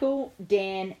 Michael,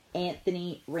 Dan,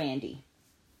 Anthony, Randy.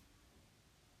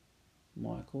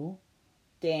 Michael.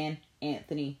 Dan,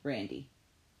 Anthony, Randy.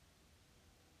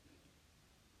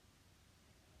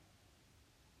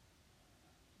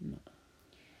 No.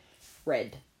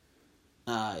 Red.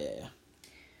 Ah, yeah.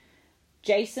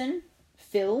 Jason,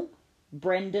 Phil,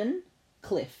 Brendan,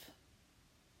 Cliff.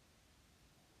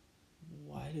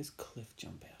 Why does Cliff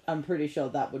jump out? I'm pretty sure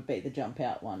that would be the jump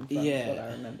out one from what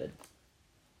I remembered.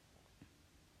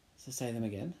 So say them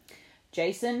again.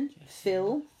 Jason,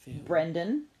 Phil,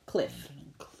 Brendan, Cliff.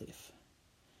 Brendan, Cliff.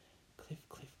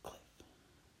 Cliff.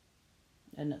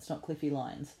 And it's not Cliffy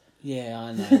Lyons. Yeah,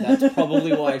 I know. That's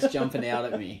probably why it's jumping out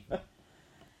at me.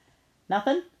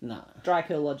 Nothing? No. Dry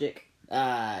curl logic.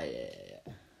 Ah,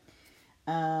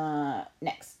 yeah.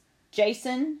 Next.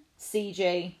 Jason,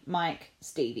 CJ, Mike,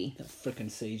 Stevie. The frickin'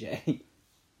 CJ.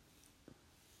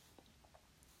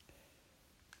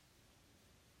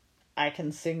 I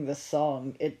can sing the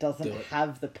song. It doesn't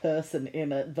have the person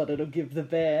in it, but it'll give the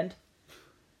band.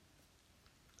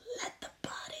 Let the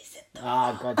parties hit the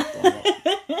God damn it.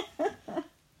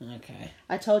 Okay.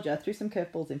 I told you, I threw some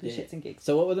curveballs in for shits and gigs.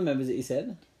 So what were the members that you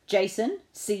said? Jason,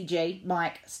 CJ,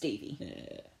 Mike, Stevie.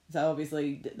 Yeah. So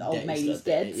obviously, the old Dave's matey's not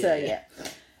there, dead, yeah, so yeah.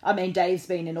 I mean, Dave's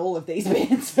been in all of these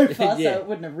bands so far, Yeah. so it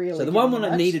wouldn't have really So the given one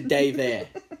much. I needed Dave there.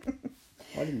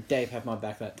 Why didn't Dave have my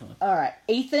back that time? Alright,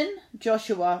 Ethan,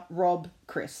 Joshua, Rob,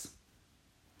 Chris.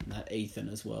 And that Ethan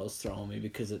as well is throwing me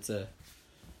because it's a...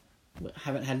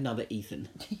 haven't had another Ethan.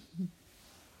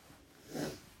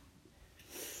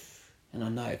 And I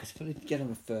know, because if I didn't get him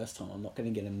the first time, I'm not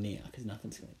going to get him now, because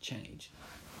nothing's going to change.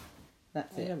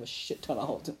 That's I it. have a shit ton of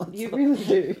holes in my You sock. really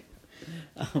do.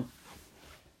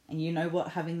 And you know what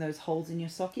having those holes in your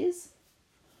sock is?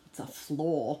 It's a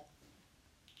flaw.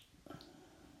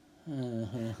 Who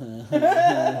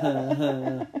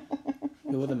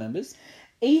were the members?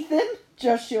 Ethan,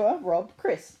 Joshua, Rob,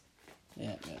 Chris.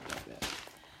 Yeah.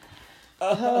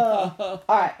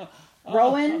 Alright.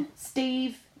 Rowan,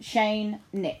 Steve, Shane,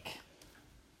 Nick.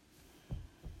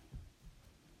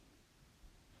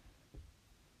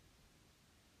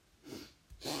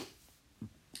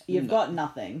 You've got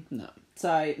nothing. No.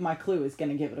 So my clue is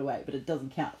going to give it away, but it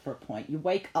doesn't count for a point. You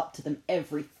wake up to them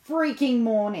every freaking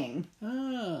morning.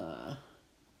 Ah.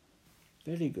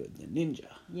 Very good. The ninja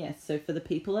Yes, so for the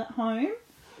people at home,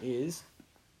 is...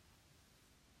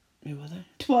 Who were they?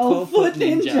 12-foot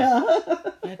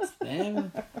ninja. That's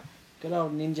them. Good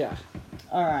old ninja.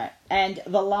 Alright, and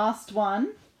the last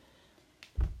one,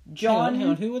 John, Hang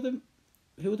on. Who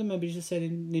were the members you said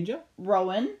in Ninja?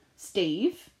 Rowan,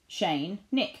 Steve, Shane,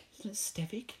 Nick. Isn't it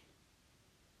Stevic?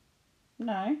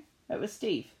 No, it was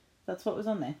Steve. That's what was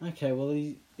on there. Okay, well,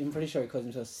 I'm pretty sure he calls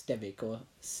himself Stevic or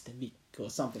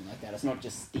something like that. It's not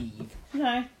just Steve.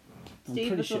 No, Steve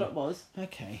pretty was sure. what it was.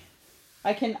 Okay.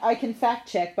 I can fact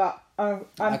check, but I'm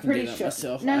I can pretty do that sure.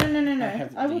 myself. No.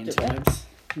 I will the do that. interwebs.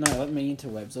 No, let me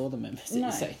interwebs all the members that No.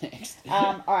 you say next.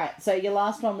 Alright, so your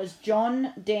last one was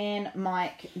John, Dan,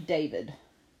 Mike, David.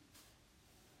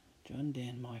 John,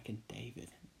 Dan, Mike, and David.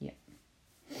 Yep.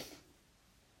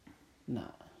 No.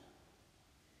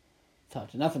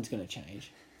 Told you, nothing's going to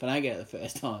change. If I don't get it the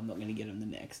first time, I'm not going to get them the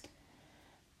next.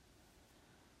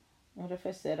 What if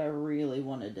I said I really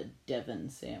wanted a Devon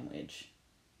sandwich?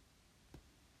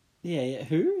 Yeah.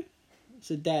 Who?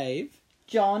 So Dave.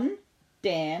 John,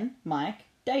 Dan, Mike,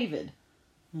 David.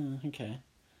 Oh, okay.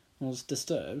 Well, it's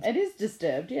Disturbed. It is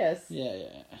Disturbed, yes.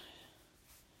 Yeah.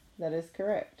 That is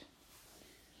correct.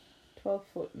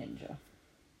 12-foot ninja.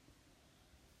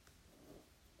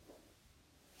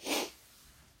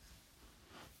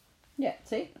 Yeah,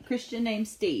 see? Christian named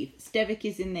Steve. Stevic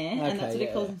is in there, and Okay, that's what he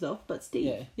yeah, calls yeah. himself, but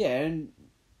Steve. Yeah, and...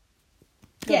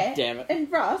 Yeah, God damn it.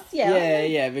 and Russ, yeah.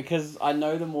 Yeah, because I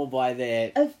know them all by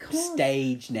their Of course.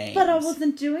 stage names. But I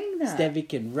wasn't doing that.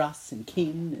 Stevic and Russ and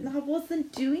Kin. I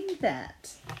wasn't doing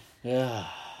that. Yeah.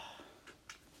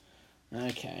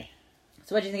 Okay.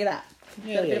 So what do you think of that?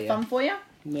 Yeah, Got a bit yeah, of yeah. fun for you?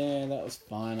 Yeah, that was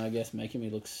fine, I guess, making me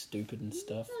look stupid and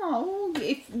stuff. Oh, well,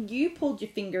 if you pulled your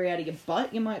finger out of your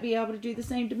butt, you might be able to do the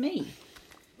same to me.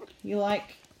 You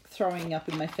like throwing up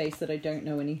in my face that I don't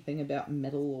know anything about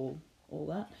metal or all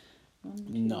that. 1, 2,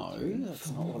 No, 3, that's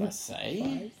not what I say.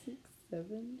 5, 6,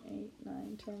 7, 8,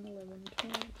 9, 10, 11,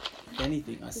 12. If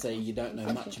anything, I say you don't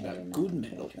know much about good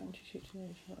metal. 26,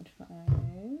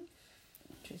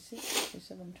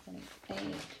 27, 28,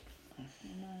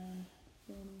 9,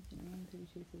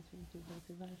 32,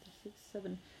 36,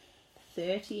 7,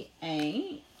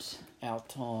 38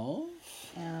 Out of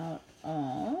out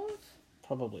of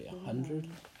probably 100.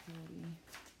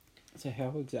 So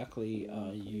how exactly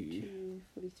are you?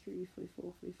 42, 43,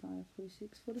 44, 45,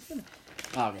 46, 47.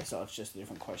 Oh, okay, so it's just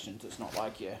different questions. It's not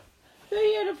like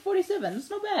 38 of 47. That's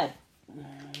not bad.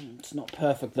 it's not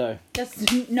perfect though.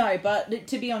 No, but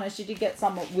to be honest, you did get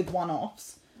some with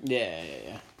one-offs.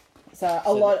 Yeah. So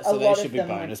a lot they of should be them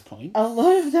bonus points. A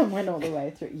lot of them went all the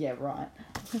way through. Yeah, right.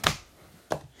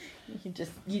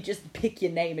 You just pick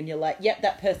your name and you're like, yep,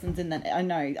 that person's in that. I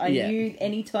know. I knew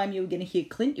anytime you were going to hear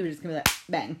Clint, you were just going to be like,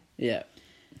 bang. Yeah.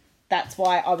 That's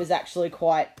why I was actually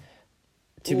quite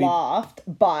laughed.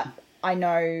 But I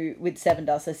know with Seven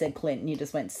Dust, I said Clint and you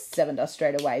just went Seven Dust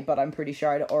straight away. But I'm pretty sure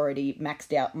I'd already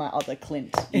maxed out my other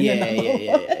Clint.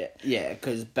 Yeah,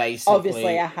 because basically...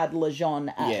 Obviously, I had Lejeune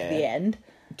at the end.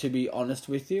 To be honest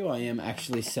with you, I am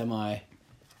actually semi-proud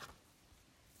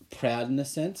in a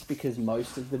sense because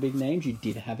most of the big names you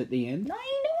did have at the end. I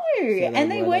know. So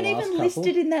and they weren't even couple.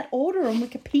 listed in that order on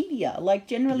Wikipedia. Like,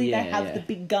 generally they have Yeah. the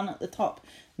big gun at the top.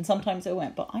 And sometimes they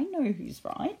won't. But I know who's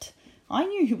right. I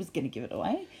knew who was going to give it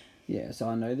away. Yeah, so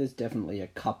I know there's definitely a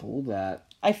couple that...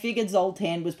 I figured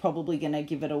Zoltan was probably going to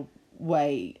give it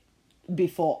away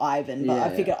before Ivan. But I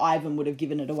figured Ivan would have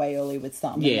given it away early with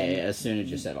some. Yeah, as soon as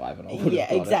you said Ivan, I would have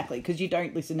got exactly. Because you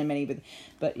don't listen to many with...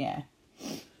 But, yeah.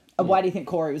 Why do you think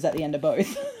Corey was at the end of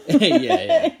both?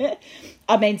 Yeah.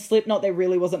 I mean, Slipknot, there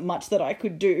really wasn't much that I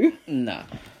could do. No.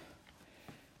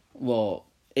 Well,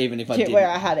 even if I did... Where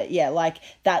I had it, like,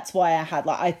 that's why I had,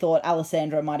 like, I thought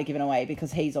Alessandro might have given away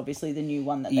because he's obviously the new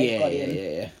one that they've got in.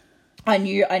 Yeah. I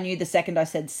knew the second I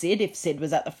said Sid, if Sid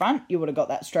was at the front, you would have got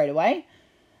that straight away.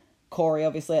 Corey,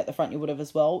 obviously, at the front, you would have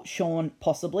as well. Sean,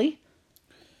 possibly.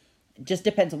 Just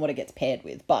depends on what it gets paired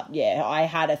with. But, yeah, I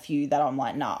had a few that I'm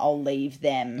like, nah, I'll leave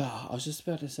them. Oh, I was just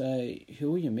about to say,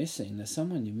 who are you missing? There's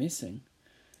someone you're missing.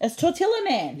 It's Tortilla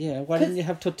Man. Yeah, why didn't you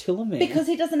have Tortilla Man? Because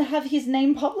he doesn't have his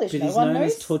name published. But no he's one known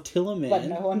knows. as Tortilla Man. But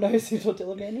no one knows who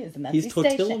Tortilla Man is. And that's He's his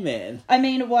Tortilla station. Man. I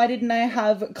mean, why didn't I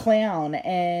have Clown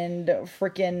and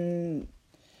freaking...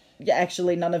 Yeah,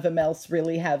 actually, none of them else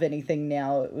really have anything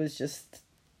now. It was just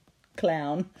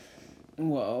Clown.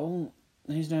 Well,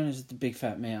 he's known as the Big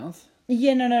Fat Mouth.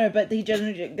 Yeah, no, but he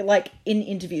generally, like, in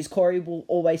interviews, Corey will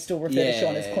always still refer to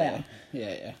Sean as Clown.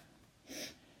 Yeah.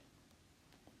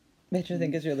 Which I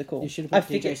think is really cool. You should have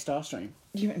put DJ Starstream.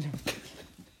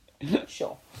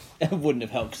 Sure. It wouldn't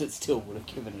have helped because it still would have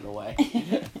given it away.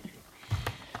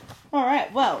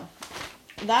 Alright, well,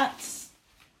 that's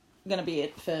going to be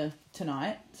it for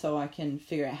tonight, so I can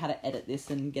figure out how to edit this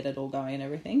and get it all going and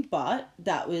everything. But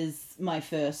that was my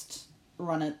first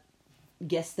run at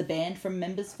Guess the Band from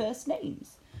members' first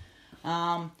names.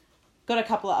 Got a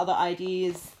couple of other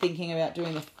ideas, thinking about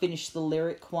doing a Finish the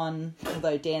Lyric one,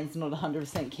 although Dan's not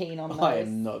 100% keen on those. I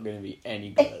am not going to be any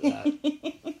good at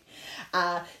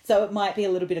that. So it might be a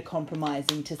little bit of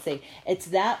compromising to see. It's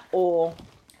that or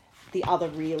the other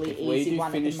really easy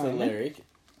one at the moment. Finish the Lyric,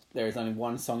 there is only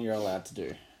one song you're allowed to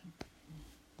do.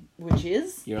 Which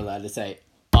is? You're allowed to say,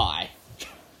 I.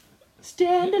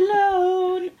 Stand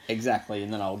alone. Exactly,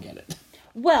 and then I'll get it.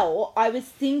 Well, I was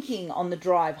thinking on the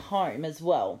drive home as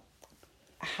well,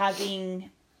 having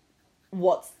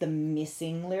what's the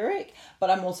missing lyric, but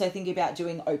I'm also thinking about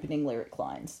doing opening lyric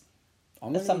lines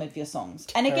of some of your songs.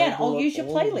 And again, I'll use your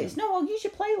playlist. No, I'll use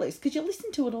your playlist because you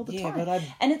listen to it all the time. But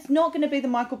and it's not going to be the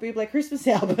Michael Bublé Christmas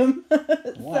album.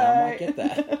 Wow, I might get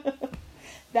that.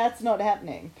 That's not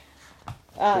happening.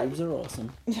 Boobs are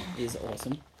awesome, is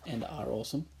awesome, and are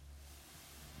awesome.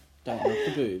 Don't knock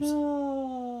the boobs.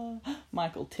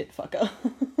 Michael Titfucker.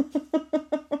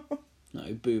 No,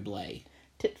 Bublé.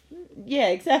 Yeah,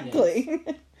 exactly.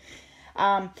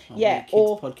 Yes.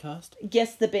 Or podcast.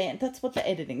 Guess the Band. That's what the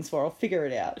editing's for. I'll figure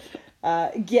it out.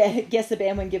 Guess the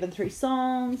Band when given 3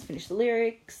 songs. Finish the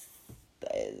lyrics.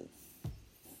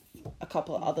 A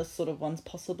couple of other sort of ones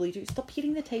possibly do. Stop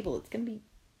hitting the table. It's going to be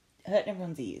hurting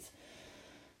everyone's ears.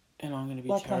 And I'm going to be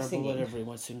Like terrible at every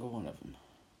single one of them.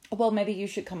 Well, maybe you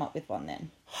should come up with one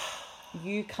then.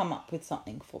 You come up with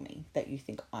something for me that you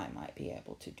think I might be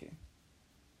able to do.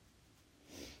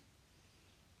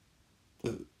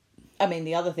 I mean,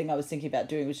 the other thing I was thinking about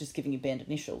doing was just giving you band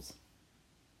initials.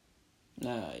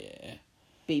 Oh, yeah.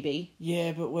 BB.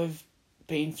 Yeah, but we've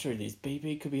been through this.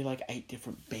 BB could be like 8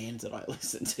 different bands that I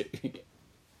listen to.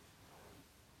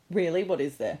 Really? What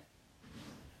is there?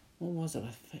 What was it?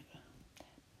 I think...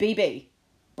 BB.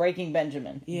 Breaking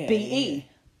Benjamin. Yeah, BE. yeah.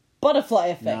 Butterfly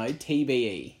Effect. No,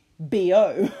 TBE.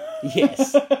 BO.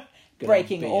 Yes. Good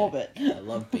Breaking old BO. Orbit. I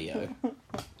love BO.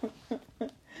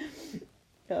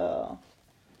 Oh.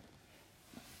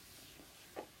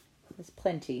 There's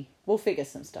plenty. We'll figure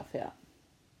some stuff out.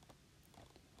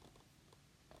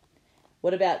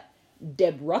 What about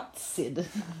Deb Rutsid?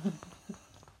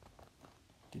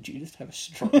 Did you just have a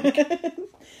stroke?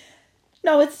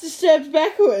 No, it's disturbed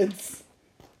backwards.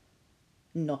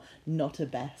 No, not a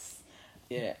bass.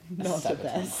 Yeah. Not a Sabaton.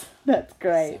 bass. That's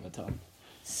great. Sabaton.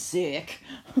 Sick.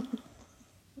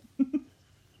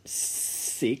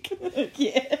 Sick.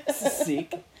 Yeah.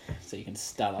 Sick. So you can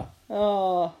stutter.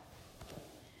 Oh.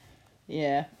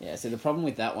 Yeah. Yeah, so the problem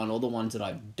with that one, all the ones that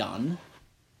I've done,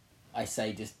 I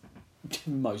say just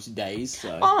most days,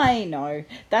 so... I know.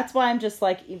 That's why I'm just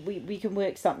like, we can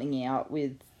work something out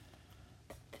with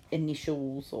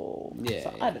initials or... Yeah,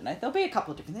 so, yeah. I don't know. There'll be a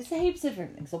couple of different... There's heaps of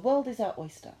different things. The world is our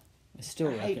oyster. I still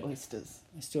I hate reckon... oysters.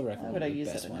 I still reckon Why one would of I the use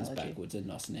best that ones analogy? backwards are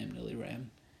Nos and Emily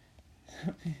Ram.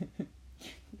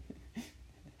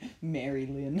 Mary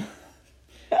Lynn.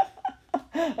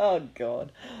 Oh,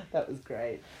 God. That was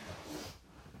great.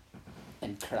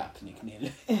 And crap, Nick Nil.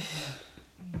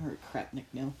 You're a crap, Nick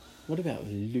Nil. What about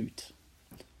loot?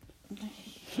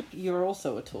 You're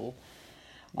also a tool.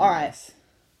 All right. Yes.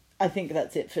 I think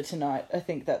that's it for tonight. I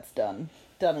think that's done.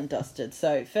 Done and dusted.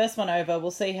 So, first one over.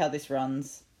 We'll see how this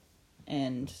runs.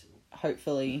 And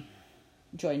hopefully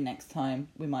join next time.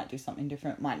 We might do something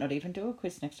different. Might not even do a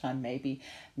quiz next time. Maybe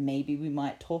we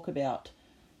might talk about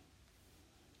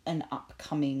an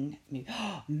upcoming...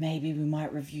 Maybe we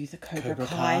might review the Cobra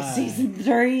Kai Season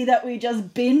 3 that we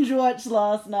just binge-watched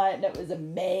last night. And it was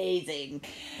amazing.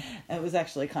 It was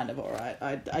actually kind of alright.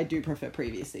 I do prefer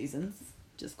previous seasons,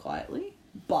 just quietly.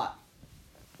 But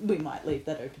we might leave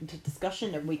that open to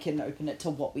discussion and we can open it to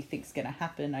what we think's going to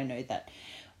happen. I know that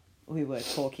we were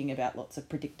talking about lots of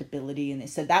predictability in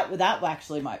this. So that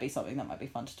actually might be something that might be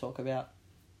fun to talk about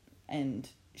and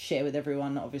share with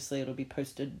everyone. Obviously, it'll be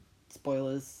posted.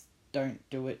 Spoilers. Don't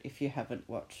do it if you haven't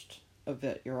watched.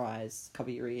 Avert your eyes.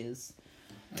 Cover your ears.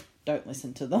 Don't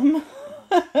listen to them.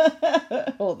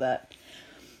 All that.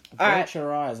 Avert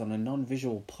your eyes on a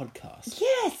non-visual podcast.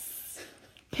 Yes!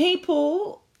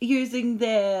 People using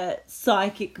their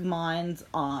psychic mind's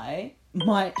eye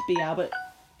might be able...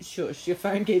 Shush, your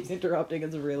phone keeps interrupting.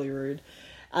 It's really rude.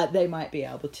 They might be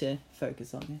able to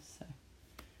focus on this. So.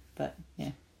 But,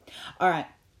 yeah. Alright,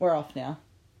 we're off now.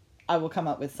 I will come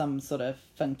up with some sort of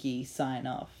funky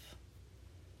sign-off.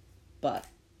 But,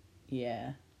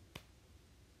 yeah.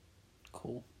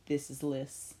 Cool. This is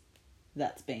Liz.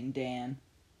 That's been Dan.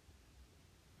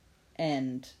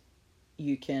 And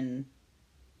you can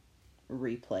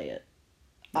replay it.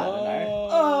 I don't know.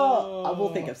 Oh,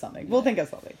 we'll think of something.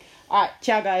 Alright,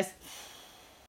 ciao guys.